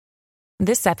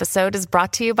This episode is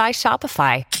brought to you by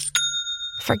Shopify.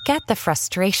 Forget the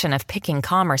frustration of picking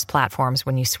commerce platforms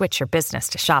when you switch your business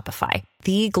to Shopify,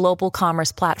 the global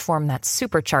commerce platform that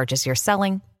supercharges your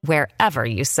selling wherever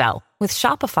you sell. With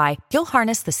Shopify, you'll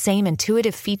harness the same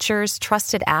intuitive features,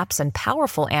 trusted apps, and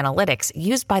powerful analytics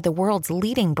used by the world's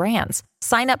leading brands.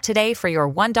 Sign up today for your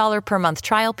 $1 per month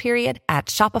trial period at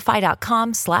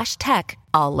shopify.com/tech,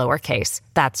 all lowercase.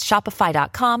 That's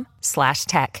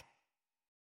shopify.com/tech.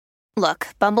 Look,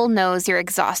 Bumble knows you're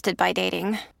exhausted by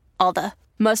dating. All the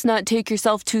must not take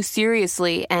yourself too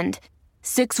seriously and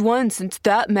 6'1" since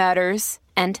that matters.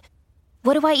 And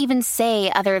what do I even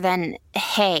say other than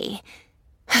hey?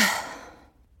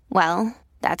 Well,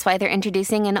 that's why they're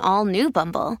introducing an all-new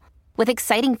Bumble with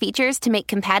exciting features to make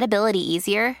compatibility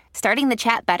easier, starting the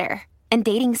chat better, and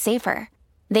dating safer.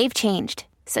 They've changed,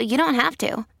 so you don't have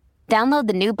to. Download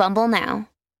the new Bumble now.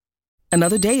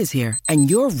 Another day is here, and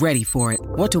you're ready for it.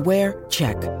 What to wear?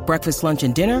 Check. Breakfast, lunch,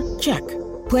 and dinner? Check.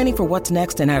 Planning for what's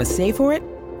next and how to save for it?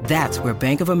 That's where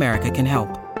Bank of America can help.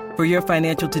 For your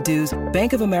financial to-dos,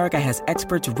 Bank of America has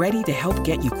experts ready to help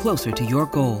get you closer to your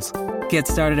goals. Get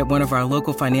started at one of our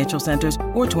local financial centers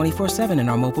or 24/7 in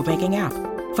our mobile banking app.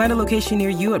 Find a location near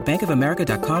you at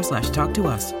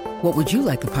bankofamerica.com/talktous. What would you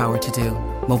like the power to do?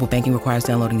 Mobile banking requires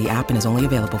downloading the app and is only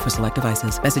available for select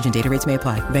devices. Message and data rates may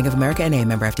apply. Bank of America NA,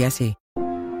 member FDIC.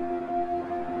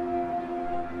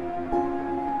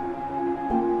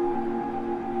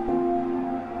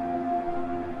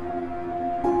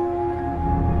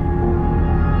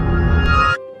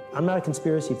 I'm not a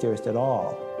conspiracy theorist at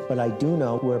all, but I do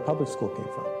know where public school came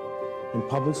from. And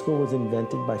public school was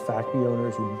invented by factory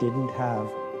owners who didn't have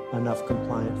enough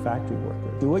compliant factory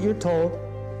workers. Do what you're told,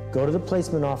 go to the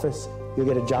placement office, you'll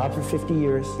get a job for 50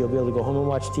 years, you'll be able to go home and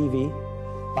watch TV,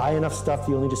 buy enough stuff,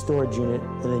 you'll need a storage unit,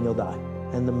 and then you'll die.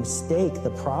 And the mistake,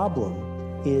 the problem,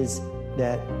 is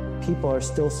that people are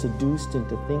still seduced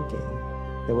into thinking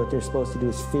that what they're supposed to do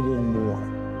is fit in more.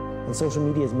 And social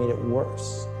media has made it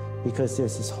worse, because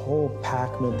there's this whole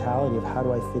pack mentality of how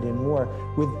do I fit in more,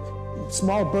 with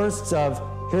small bursts of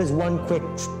here's one quick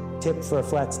tip for a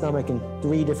flat stomach and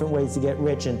 3 different ways to get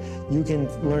rich, and you can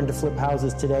learn to flip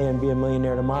houses today and be a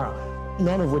millionaire tomorrow.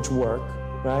 None of which work,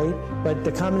 right? But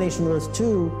the combination of those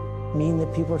two mean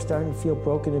that people are starting to feel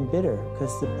broken and bitter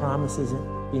because the promise isn't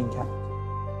being kept.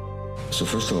 So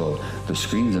first of all, the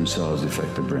screens themselves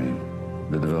affect the brain,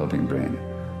 the developing brain.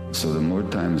 So the more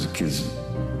times a kid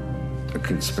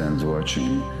spends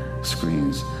watching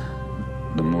screens,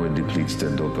 the more it depletes their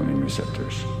dopamine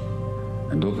receptors.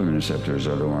 And dopamine receptors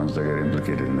are the ones that get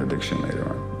implicated in addiction later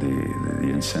on, the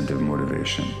incentive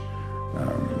motivation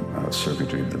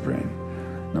circuitry of the brain.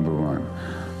 Number one,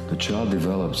 the child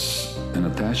develops an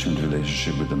attachment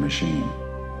relationship with the machine.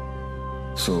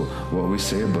 So what we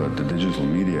say about the digital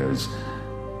media is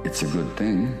it's a good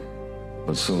thing,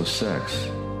 but so is sex,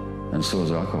 and so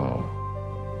is alcohol.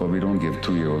 But we don't give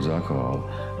 2-year-olds alcohol,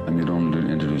 and we don't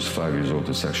introduce 5-year-olds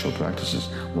to sexual practices.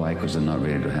 Why? Because they're not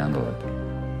ready to handle it.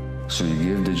 So you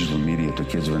give digital media to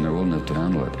kids when they're old enough to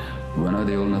handle it. When are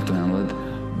they old enough to handle it?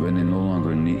 When they no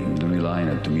longer rely on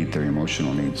it to meet their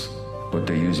emotional needs, but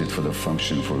they use it for the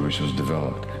function for which it was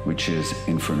developed, which is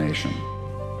information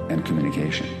and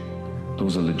communication.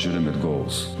 Those are legitimate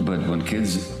goals. But when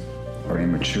kids are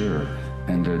immature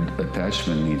and their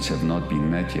attachment needs have not been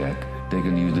met yet, they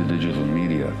can use the digital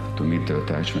media to meet their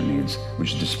attachment needs,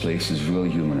 which displaces real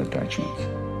human attachment.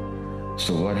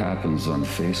 So what happens on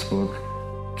Facebook?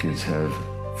 Kids have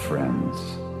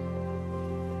friends.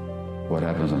 What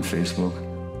happens on Facebook?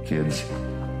 Kids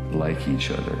like each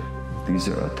other. These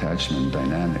are attachment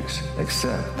dynamics,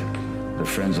 except the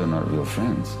friends are not real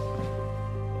friends.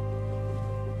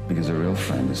 Because a real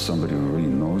friend is somebody who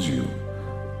really knows you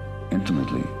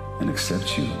intimately and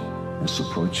accepts you and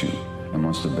supports you and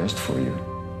wants the best for you.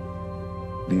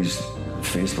 These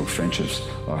Facebook friendships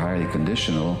are highly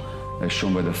conditional, as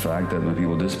shown by the fact that when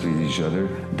people displease each other,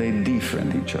 they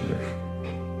defriend each other.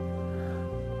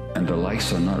 And the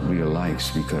likes are not real likes,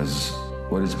 because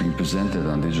what is being presented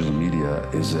on digital media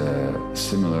is a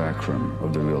simulacrum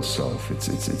of the real self. It's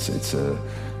a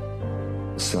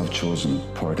self-chosen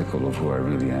particle of who I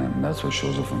really am. That's what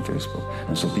shows up on Facebook.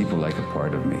 And so people like a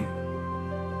part of me.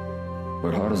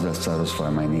 But how does that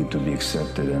satisfy my need to be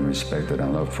accepted and respected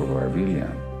and loved for who I really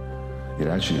am? It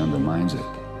actually undermines it.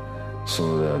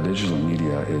 So the digital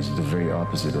media is the very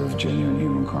opposite of genuine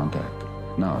human contact.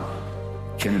 Now,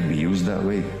 can it be used that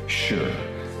way? Sure.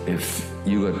 If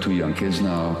you got 2 young kids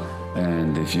now,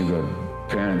 and if you got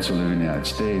parents who live in the United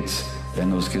States,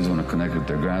 and those kids want to connect with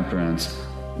their grandparents,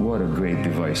 what a great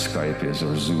device Skype is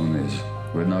or Zoom is.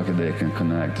 Where now they can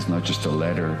connect. It's not just a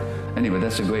letter Anyway,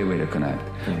 that's a great way to connect.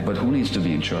 Yeah. But who needs to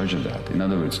be in charge of that? In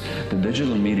other words, the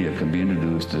digital media can be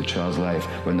introduced to the child's life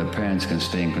when the parents can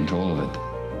stay in control of it.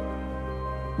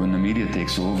 When the media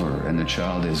takes over and the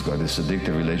child has got this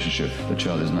addictive relationship, the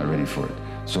child is not ready for it.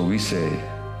 So we say,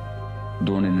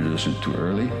 don't introduce it too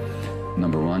early,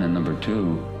 number one, and number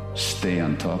two, stay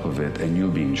on top of it and you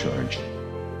be in charge.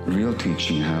 Real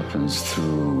teaching happens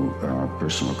through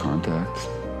personal contact,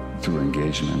 through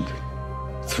engagement,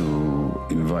 through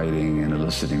inviting and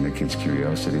eliciting the kid's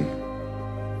curiosity,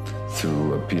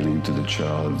 through appealing to the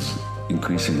child's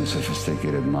increasingly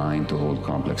sophisticated mind to hold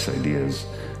complex ideas,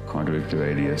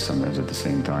 contradictory ideas sometimes at the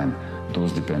same time.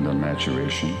 Those depend on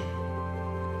maturation,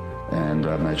 and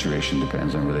that maturation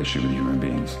depends on relationship with human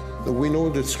beings. We know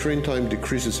that screen time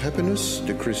decreases happiness,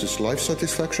 decreases life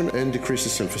satisfaction, and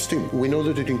decreases self-esteem. We know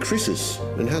that it enhances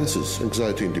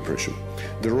anxiety and depression.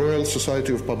 The Royal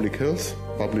Society of Public Health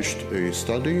published a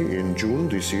study in June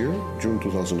this year, June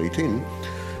 2018,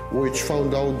 which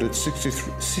found out that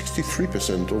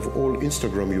 63% of all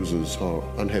Instagram users are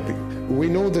unhappy. We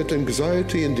know that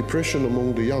anxiety and depression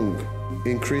among the young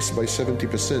increased by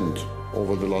 70%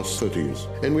 over the last 30 years.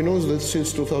 And we know that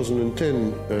since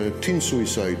 2010, teen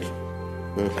suicide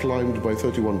climbed by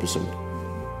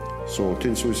 31%. So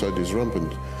teen suicide is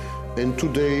rampant. And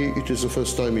today, it is the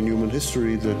first time in human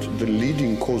history that the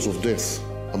leading cause of death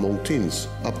among teens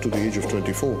up to the age of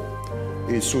 24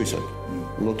 is suicide.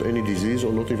 Not any disease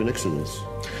or not even accidents.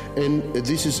 And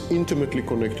this is intimately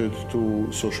connected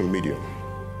to social media.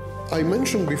 I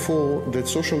mentioned before that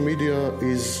social media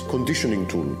is a conditioning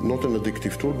tool, not an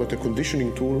addictive tool, but a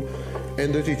conditioning tool,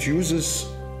 and that it uses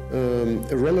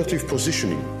a relative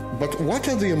positioning. But what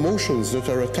are the emotions that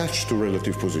are attached to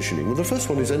relative positioning? Well, the first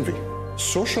one is envy.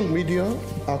 Social media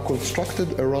are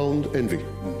constructed around envy,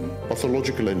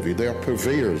 pathological envy. They are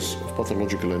purveyors of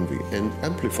pathological envy and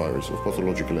amplifiers of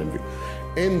pathological envy.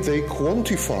 And they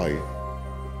quantify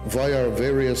via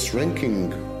various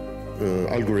ranking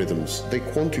algorithms. They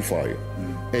quantify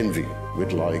envy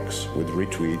with likes, with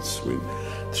retweets.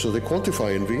 So they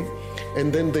quantify envy,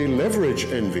 and then they leverage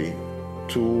envy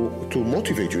to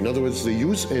motivate you. In other words, they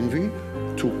use envy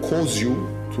to cause you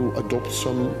to adopt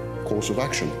some course of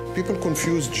action. People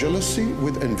confuse jealousy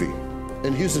with envy,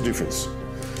 and here's the difference.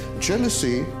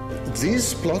 Jealousy,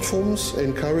 these platforms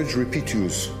encourage repeat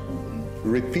use,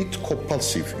 repeat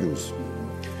compulsive use.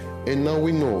 And now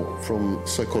we know from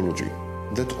psychology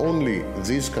that only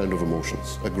these kind of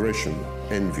emotions, aggression,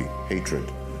 envy,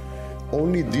 hatred,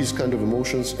 only these kind of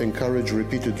emotions encourage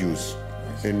repeated use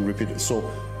and repeated. So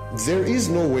there is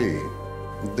no way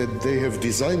that they have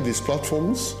designed these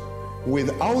platforms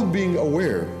without being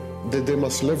aware that they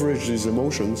must leverage these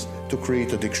emotions to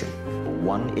create addiction.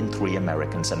 1 in 3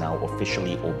 Americans are now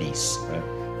officially obese.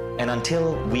 And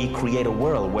until we create a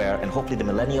world where, and hopefully the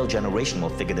millennial generation will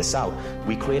figure this out,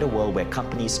 we create a world where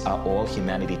companies are all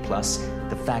humanity plus.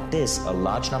 The fact is, a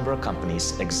large number of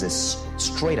companies exist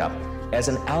straight up as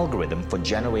an algorithm for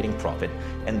generating profit.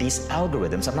 And these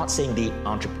algorithms, I'm not saying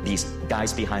these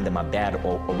guys behind them are bad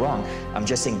or wrong. I'm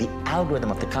just saying the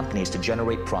algorithm of the company is to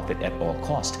generate profit at all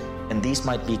cost. And these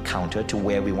might be counter to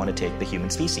where we want to take the human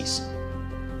species.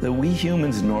 That we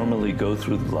humans normally go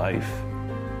through life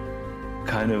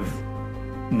kind of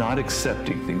not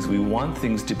accepting things. We want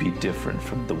things to be different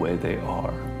from the way they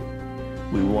are.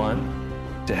 We want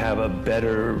to have a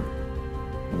better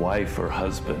wife or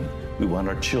husband. We want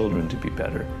our children to be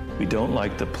better. We don't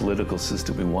like the political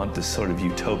system. We want this sort of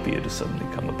utopia to suddenly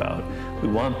come about. We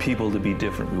want people to be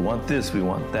different. We want this, we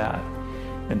want that.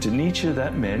 And to Nietzsche,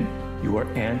 that meant you are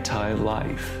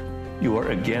anti-life. You are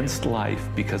against life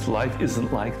because life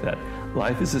isn't like that.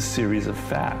 Life is a series of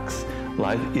facts.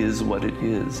 Life is what it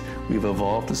is. We've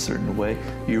evolved a certain way.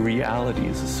 Your reality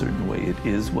is a certain way. It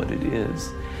is what it is.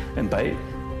 And by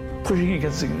pushing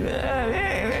against it,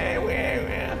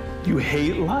 you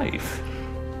hate life.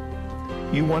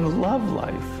 You want to love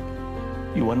life.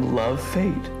 You want to love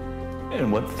fate.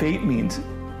 And what fate means,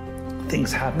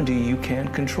 things happen to you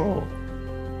can't control.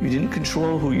 You didn't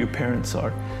control who your parents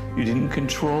are. You didn't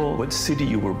control what city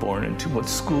you were born into, what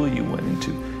school you went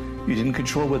into. You didn't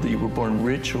control whether you were born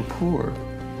rich or poor,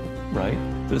 right?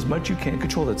 There's much you can't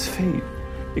control. That's fate.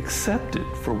 Accept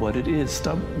it for what it is.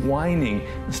 Stop whining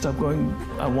and stop going,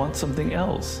 I want something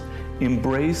else.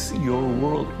 Embrace your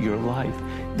world, your life.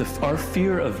 Our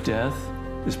fear of death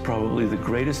is probably the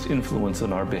greatest influence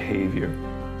on our behavior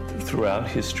throughout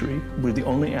history. We're the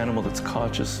only animal that's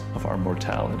conscious of our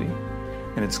mortality.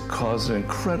 And it's caused an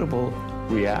incredible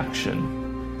reaction.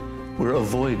 We're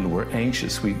avoidant, we're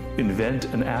anxious. We invent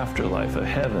an afterlife, a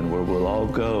heaven where we'll all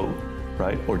go,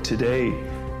 right? Or today,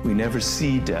 we never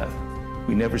see death.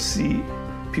 We never see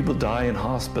People die in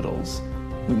hospitals.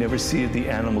 We never see the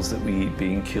animals that we eat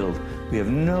being killed. We have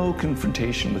no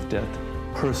confrontation with death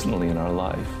personally in our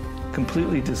life,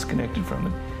 completely disconnected from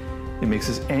it. It makes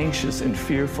us anxious and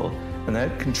fearful, and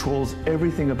that controls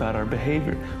everything about our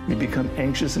behavior. We become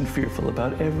anxious and fearful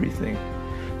about everything.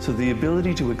 So the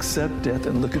ability to accept death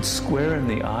and look it square in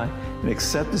the eye and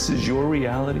accept this is your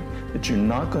reality, that you're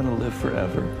not going to live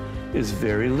forever, is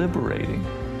very liberating.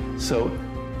 So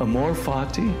amor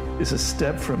fati is a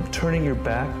step from turning your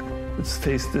back, let's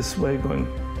face this way, going,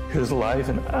 here's life,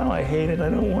 and oh, I hate it,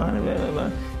 I don't want it, blah, blah,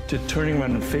 blah, to turning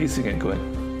around and facing it,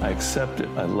 going, I accept it,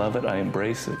 I love it, I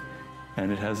embrace it,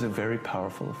 and it has a very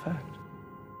powerful effect.